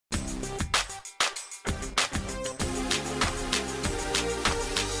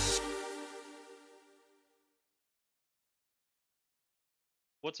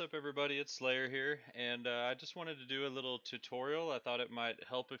What's up, everybody? It's Slayer here, and I just wanted to do a little tutorial. I thought it might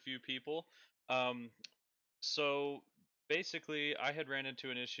help a few people. Um, so basically, I had ran into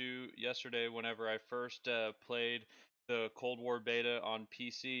an issue yesterday whenever I first played the Cold War beta on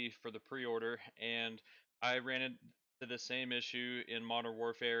PC for the pre-order, and I ran into the same issue in Modern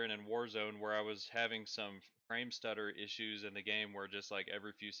Warfare and in Warzone where I was having some frame stutter issues in the game where just like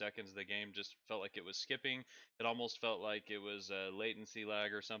every few seconds the game just felt like it was skipping. It almost felt like it was latency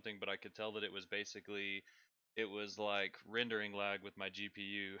lag or something, but I could tell that it was like rendering lag with my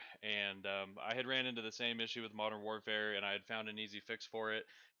GPU, and I had ran into the same issue with Modern Warfare, and I had found an easy fix for it.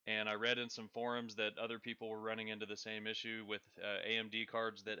 And I read in some forums that other people were running into the same issue with AMD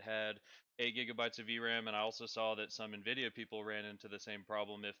cards that had 8 GB of VRAM, and I also saw that some NVIDIA people ran into the same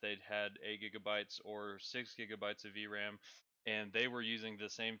problem if they'd had 8 GB or 6 GB of VRAM, and they were using the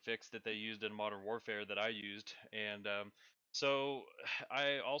same fix that they used in Modern Warfare that I used, and so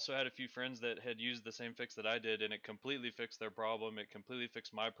I also had a few friends that had used the same fix that I did, and it completely fixed their problem. It completely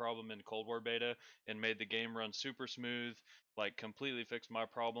fixed my problem in Cold War beta and made the game run super smooth, like completely fixed my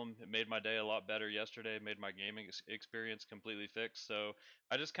problem. It made my day a lot better yesterday, made my gaming experience completely fixed. So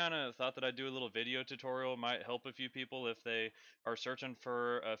I just kind of thought that I'd do a little video tutorial. It might help a few people if they are searching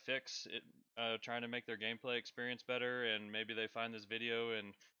for a fix, trying to make their gameplay experience better, and maybe they find this video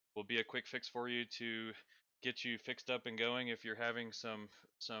and will be a quick fix for you to get you fixed up and going if you're having some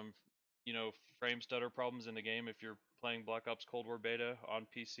frame stutter problems in the game if you're playing Black Ops Cold War beta on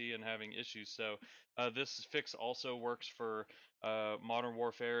PC and having issues. So this fix also works for Modern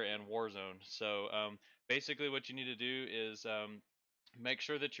Warfare and Warzone. So basically what you need to do is make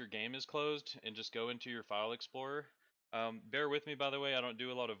sure that your game is closed and just go into your file explorer. Bear with me, by the way, I don't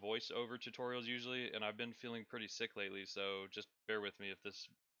do a lot of voiceover tutorials usually, and I've been feeling pretty sick lately, so just bear with me if this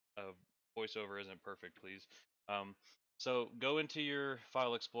uh, voiceover isn't perfect, please. Um, so go into your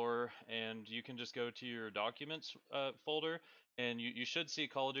file explorer, and you can just go to your documents folder, and you should see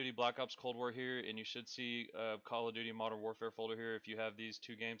Call of Duty Black Ops Cold War here, and you should see Call of Duty Modern Warfare folder here if you have these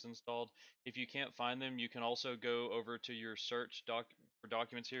two games installed. If you can't find them, you can also go over to your search for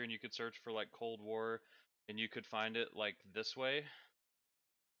documents here, and you could search for like Cold War, and you could find it like this way,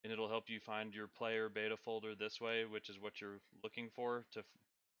 and it'll help you find your player beta folder this way, which is what you're looking for to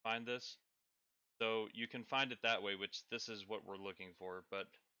find this. So you can find it that way, which this is what we're looking for, but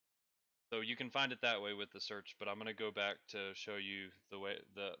so you can find it that way with the search, but I'm going to go back to show you the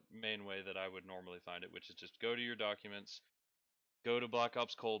main way that I would normally find it, which is just go to your documents, go to Black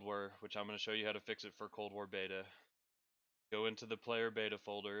Ops Cold War, which I'm going to show you how to fix it for Cold War beta. Go into the player beta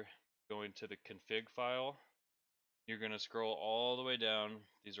folder, go into the config file. You're going to scroll all the way down.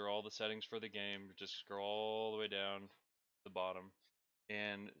 These are all the settings for the game. Just scroll all the way down to the bottom.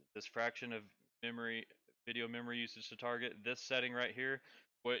 And this fraction of memory, video memory usage to target, this setting right here,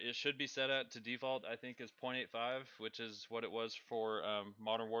 what it should be set at to default, I think, is 0.85, which is what it was for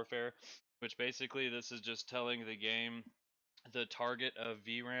Modern Warfare, which basically this is just telling the game the target of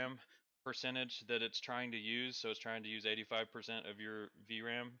VRAM percentage that it's trying to use. So it's trying to use 85% of your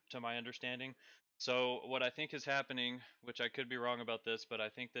VRAM, to my understanding. So what I think is happening, which I could be wrong about this, but I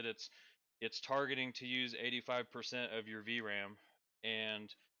think that it's targeting to use 85% of your VRAM,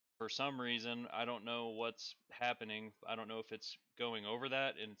 and for some reason, I don't know what's happening. I don't know if it's going over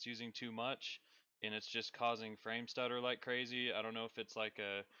that and it's using too much and it's just causing frame stutter like crazy. I don't know if it's like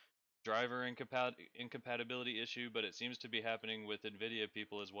a driver incompatibility issue, but it seems to be happening with NVIDIA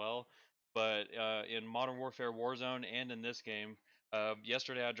people as well. But in Modern Warfare Warzone and in this game,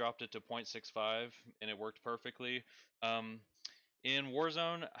 yesterday I dropped it to 0.65 and it worked perfectly. Um, in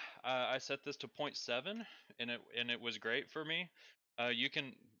Warzone, I set this to 0.7 and it was great for me. You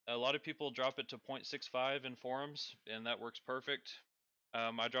can A lot of people drop it to 0.65 in forums and that works perfect.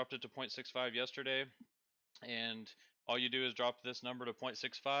 I dropped it to 0.65 yesterday, and all you do is drop this number to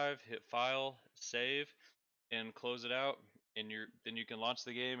 0.65, hit file, save, and close it out, and then you can launch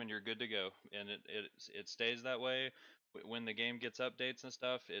the game and you're good to go. And it stays that way. When the game gets updates and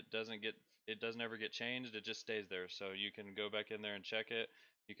stuff, it doesn't ever get changed. It just stays there. So you can go back in there and check it.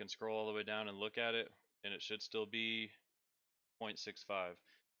 You can scroll all the way down and look at it, and it should still be 0.65.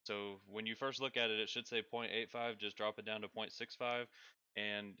 So when you first look at it, it should say 0.85. Just drop it down to 0.65,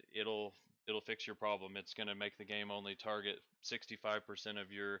 and it'll fix your problem. It's going to make the game only target 65%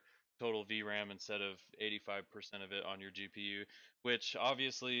 of your total VRAM instead of 85% of it on your GPU, which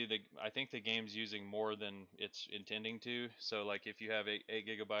obviously I think the game's using more than it's intending to. So like if you have 8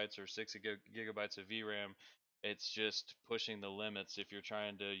 GB or 6 GB of VRAM, it's just pushing the limits. If you're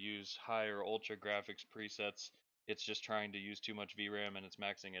trying to use higher ultra graphics presets, it's just trying to use too much VRAM and it's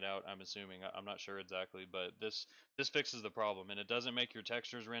maxing it out. I'm assuming. I'm not sure exactly, but this fixes the problem, and it doesn't make your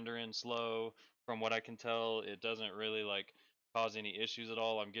textures render in slow. From what I can tell, it doesn't really like cause any issues at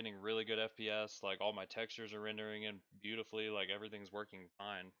all. I'm getting really good FPS. Like all my textures are rendering in beautifully. Like everything's working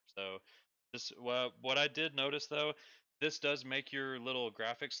fine. So this what I did notice though, this does make your little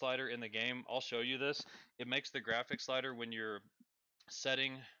graphics slider in the game. I'll show you this. It makes the graphics slider when you're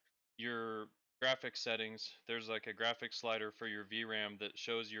setting your graphics settings. There's like a graphics slider for your VRAM that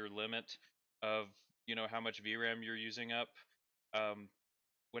shows your limit of, you know, how much VRAM you're using up. Um,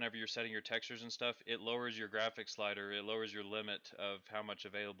 Whenever you're setting your textures and stuff, it lowers your graphics slider. It lowers your limit of how much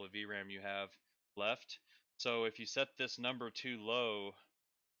available VRAM you have left. So if you set this number too low,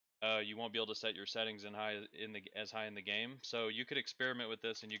 you won't be able to set your settings as high in the game. So you could experiment with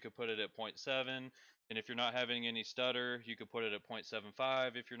this, and you could put it at 0.7. And if you're not having any stutter, you could put it at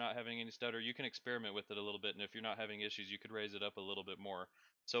 0.75. If you're not having any stutter, you can experiment with it a little bit. And if you're not having issues, you could raise it up a little bit more.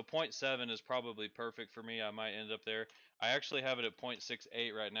 So 0.7 is probably perfect for me. I might end up there. I actually have it at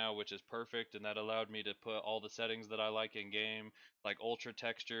 0.68 right now, which is perfect. And that allowed me to put all the settings that I like in game, like ultra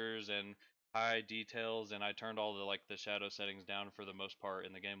textures and high details, and I turned all the shadow settings down for the most part,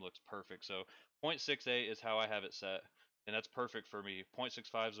 and the game looks perfect. So 0.68 is how I have it set, and that's perfect for me.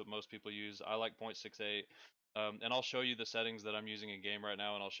 0.65 is what most people use. I like 0.68. And I'll show you the settings that I'm using in game right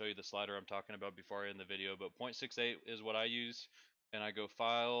now, and I'll show you the slider I'm talking about before I end the video. But 0.68 is what I use, and I go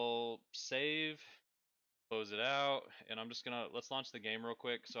File, Save, close it out, and I'm just gonna let's launch the game real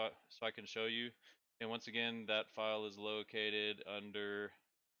quick so I can show you. And once again, that file is located under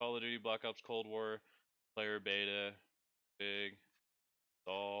Call of Duty Black Ops Cold War, player beta, big,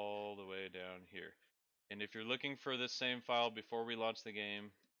 all the way down here. And if you're looking for this same file before we launch the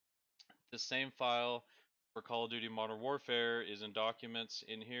game, this same file for Call of Duty Modern Warfare is in Documents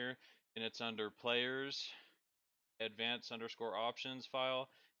in here, and it's under Players, Advanced _ Options file,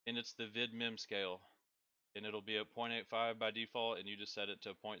 and it's the vidmem scale. And it'll be at 0.85 by default, and you just set it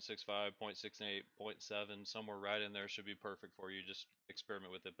to 0.65, 0.68, 0.7, somewhere right in there should be perfect for you. Just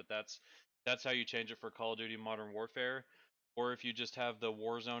experiment with it. But that's how you change it for Call of Duty Modern Warfare. Or if you just have the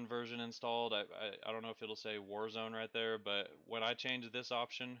Warzone version installed, I don't know if it'll say Warzone right there, but when I change this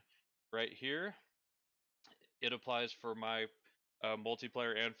option right here, it applies for my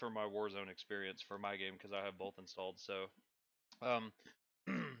multiplayer and for my Warzone experience for my game because I have both installed. So, um,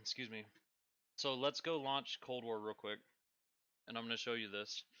 excuse me. So let's go launch Cold War real quick, and I'm going to show you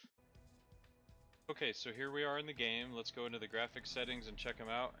this. Okay, so here we are in the game. Let's go into the graphics settings and check them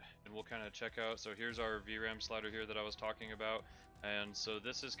out, and we'll kind of check out. So here's our VRAM slider here that I was talking about, and so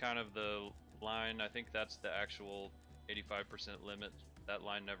this is kind of the line. I think that's the actual 85% limit. That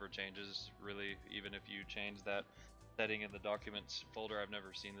line never changes really, even if you change that setting in the documents folder. I've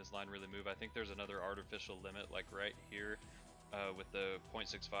never seen this line really move. I think there's another artificial limit like right here. With the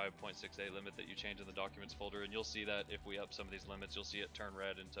 0.65, 0.68 limit that you change in the documents folder, and you'll see that if we up some of these limits, you'll see it turn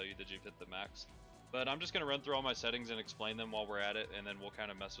red and tell you that you've hit the max. But I'm just going to run through all my settings and explain them while we're at it, and then we'll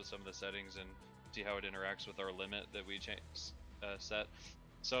kind of mess with some of the settings and see how it interacts with our limit that we set.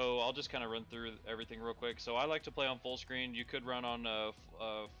 So I'll just kind of run through everything real quick. So I like to play on full screen. You could run on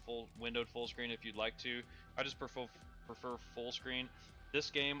full windowed full screen if you'd like to. I just prefer full screen. This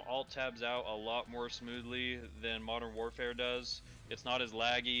game alt tabs out a lot more smoothly than Modern Warfare does. It's not as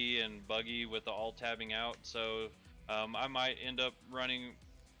laggy and buggy with the alt tabbing out, so I might end up running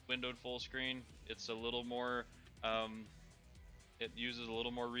windowed full screen. It's a little more, it uses a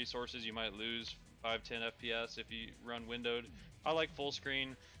little more resources. You might lose 5-10 FPS if you run windowed. I like full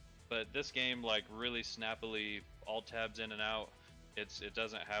screen, but this game like really snappily alt tabs in and out. It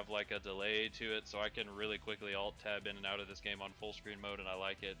doesn't have like a delay to it, so I can really quickly alt tab in and out of this game on full screen mode, and I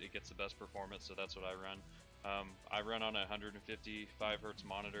like it. It gets the best performance, so that's what I run. I run on a 155 hertz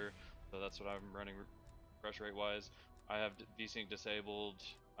monitor, so that's what I'm running refresh rate wise. I have VSync disabled.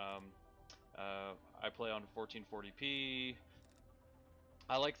 I play on 1440p.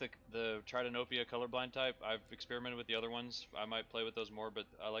 I like the Tritanopia Colorblind Type. I've experimented with the other ones. I might play with those more, but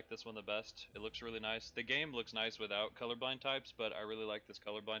I like this one the best. It looks really nice. The game looks nice without colorblind types, but I really like this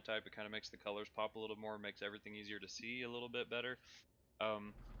colorblind type. It kind of makes the colors pop a little more, makes everything easier to see a little bit better.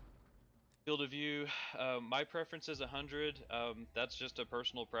 Field of view, my preference is 100. That's just a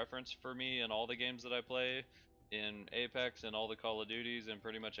personal preference for me in all the games that I play, in Apex and all the Call of Duties and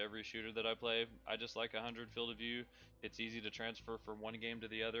pretty much every shooter that I play. I just like 100 field of view. It's easy to transfer from one game to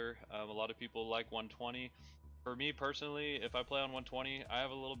the other. A lot of people like 120. For me personally, if I play on 120, I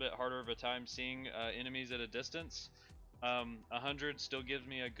have a little bit harder of a time seeing enemies at a distance. 100 still gives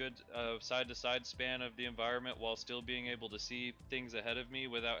me a good side-to-side span of the environment while still being able to see things ahead of me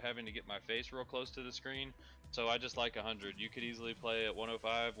without having to get my face real close to the screen. So I just like 100. You could easily play at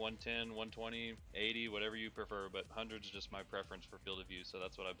 105, 110, 120, 80, whatever you prefer, but 100 is just my preference for field of view, so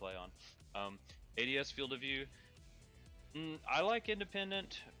that's what I play on. ADS field of view, I like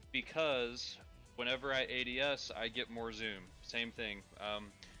independent because whenever I ADS, I get more zoom. Same thing.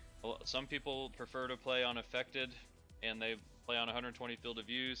 Some people prefer to play on affected, and they play on 120 field of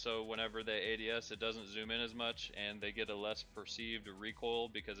view, so whenever they ADS, it doesn't zoom in as much, and they get a less perceived recoil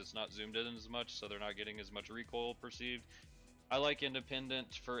because it's not zoomed in as much, so they're not getting as much recoil perceived. I like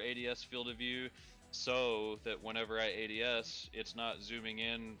independent for ADS field of view, so that whenever I ADS, it's not zooming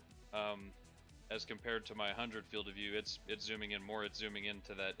in as compared to my 100 field of view. It's zooming in more. It's zooming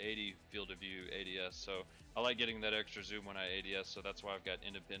into that 80 field of view ADS. So I like getting that extra zoom when I ADS. So that's why I've got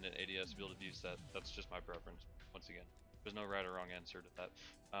independent ADS field of view set. That's just my preference. Once again, there's no right or wrong answer to that.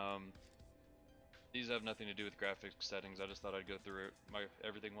 These have nothing to do with graphics settings. I just thought I'd go through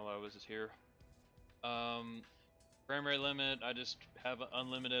everything while I was here. Frame rate limit, I just have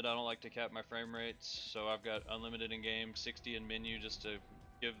unlimited. I don't like to cap my frame rates, so I've got unlimited in game, 60 in menu just to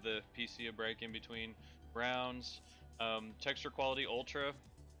give the PC a break in between rounds. Texture quality ultra.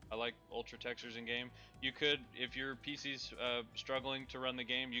 I like ultra textures in game. You could, if your PC's struggling to run the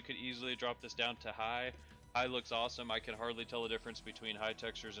game, you could easily drop this down to high. High looks awesome. I can hardly tell the difference between high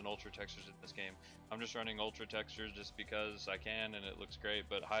textures and ultra textures in this game. I'm just running ultra textures just because I can and it looks great,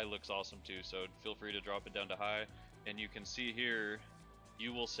 but high looks awesome too, so feel free to drop it down to high. And you can see here,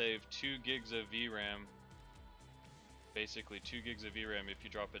 you will save 2 gigs of VRAM, basically 2 gigs of VRAM if you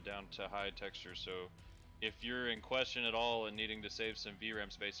drop it down to high texture. So if you're in question at all and needing to save some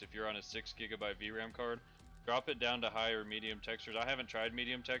VRAM space, if you're on a 6 gigabyte VRAM card, drop it down to high or medium textures. I haven't tried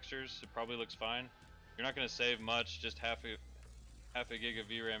medium textures, it probably looks fine. You're not going to save much, just half a gig of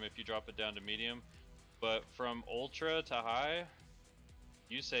VRAM if you drop it down to medium. But from ultra to high,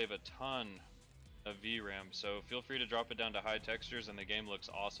 you save a ton of VRAM, so feel free to drop it down to high textures and the game looks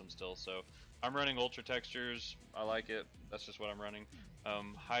awesome still. So I'm running ultra textures, I like it, that's just what I'm running.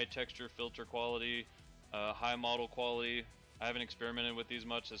 High texture filter quality, high model quality. I haven't experimented with these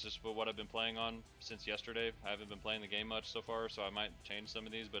much, that's just what I've been playing on since yesterday. I haven't been playing the game much so far, so I might change some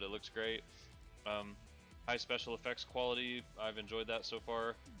of these, but it looks great. High special effects quality, I've enjoyed that so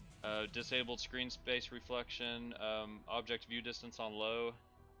far. Disabled screen space reflection, object view distance on low.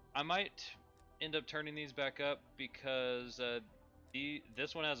 I might end up turning these back up because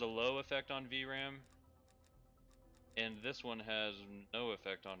this one has a low effect on VRAM and this one has no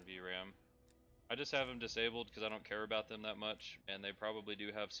effect on VRAM. I just have them disabled because I don't care about them that much, and they probably do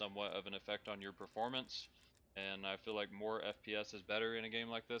have somewhat of an effect on your performance, and I feel like more FPS is better in a game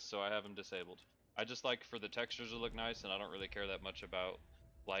like this, so I have them disabled. I just like for the textures to look nice, and I don't really care that much about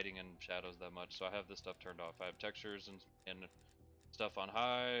lighting and shadows that much, so I have this stuff turned off. I have textures and stuff on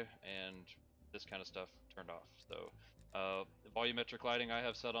high and this kind of stuff turned off. So volumetric lighting I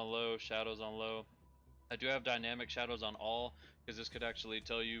have set on low, shadows on low. I do have dynamic shadows on all because this could actually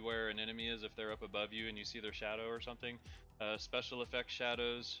tell you where an enemy is if they're up above you and you see their shadow or something. Special effects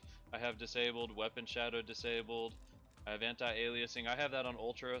shadows I have disabled, weapon shadow disabled. I have anti-aliasing. I have that on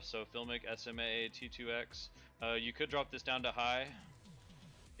ultra, so Filmic SMA T2X. You could drop this down to high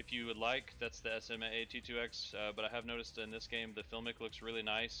if you would like. That's the SMA T2X, but I have noticed in this game the Filmic looks really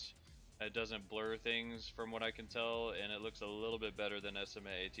nice. It doesn't blur things from what I can tell, and it looks a little bit better than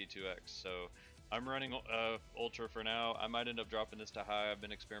SMA T2X. So I'm running ultra for now. I might end up dropping this to high. I've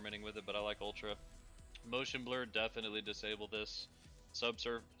been experimenting with it, but I like ultra. Motion blur, definitely disable this.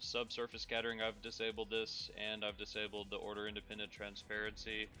 Subsurface Scattering, I've disabled this, and I've disabled the order independent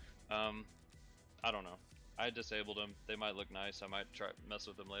transparency. I don't know. I disabled them. They might look nice. I might try mess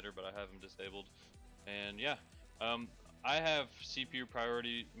with them later, but I have them disabled. And yeah, I have CPU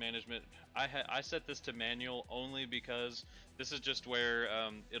priority management. I set this to manual only because this is just where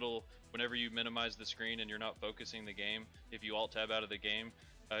it'll, whenever you minimize the screen and you're not focusing the game, if you alt tab out of the game,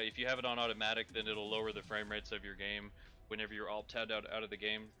 if you have it on automatic, then it'll lower the frame rates of your game whenever you're alt tabbed out of the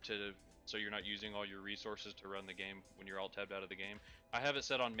game, so you're not using all your resources to run the game when you're alt tabbed out of the game. I have it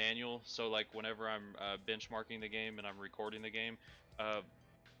set on manual, so like whenever I'm benchmarking the game and I'm recording the game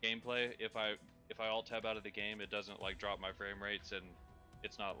gameplay, if I alt tab out of the game, it doesn't like drop my frame rates and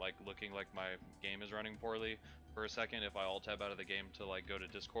it's not like looking like my game is running poorly for a second. If I alt tab out of the game to like go to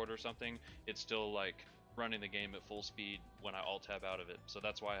Discord or something, it's still like running the game at full speed when I alt tab out of it. So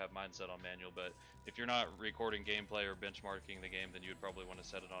that's why I have mine set on manual. But if you're not recording gameplay or benchmarking the game, then you would probably want to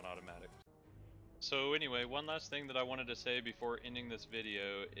set it on automatic. So anyway, one last thing that I wanted to say before ending this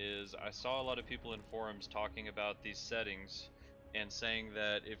video is I saw a lot of people in forums talking about these settings and saying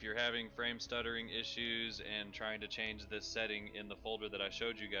that if you're having frame stuttering issues and trying to change this setting in the folder that I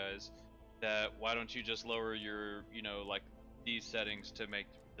showed you guys, that why don't you just lower your, like these settings to make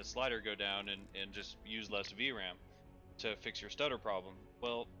the slider go down and just use less VRAM to fix your stutter problem.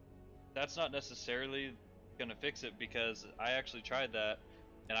 Well, that's not necessarily gonna fix it, because I actually tried that,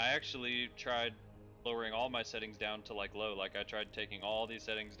 and I actually tried lowering all my settings down to like low. Like I tried taking all these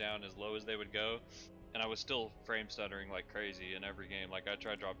settings down as low as they would go, and I was still frame stuttering like crazy in every game. Like I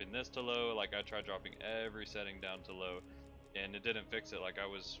tried dropping this to low, like I tried dropping every setting down to low, and it didn't fix it. Like I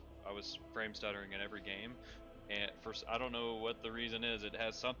was frame stuttering in every game. And first, I don't know what the reason is. It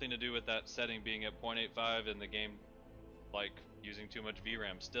has something to do with that setting being at 0.85 and the game like using too much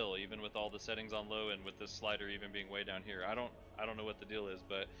VRAM still, even with all the settings on low and with this slider even being way down here. I don't know what the deal is,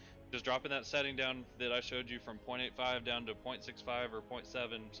 but just dropping that setting down that I showed you from 0.85 down to 0.65 or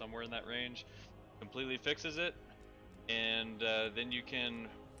 0.7, somewhere in that range, completely fixes it. And then you can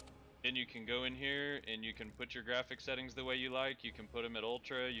go in here and you can put your graphic settings the way you like. You can put them at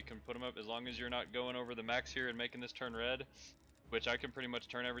ultra, you can put them up as long as you're not going over the max here and making this turn red, which I can pretty much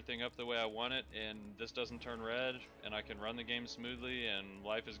turn everything up the way I want it, and this doesn't turn red, and I can run the game smoothly, and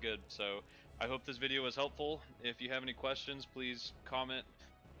life is good. So I hope this video was helpful. If you have any questions, please comment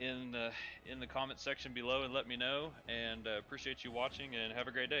in the comment section below and let me know, and appreciate you watching, and have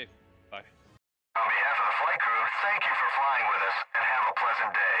a great day. Bye. On behalf of the flight crew, thank you for flying with us, and have a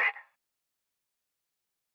pleasant day.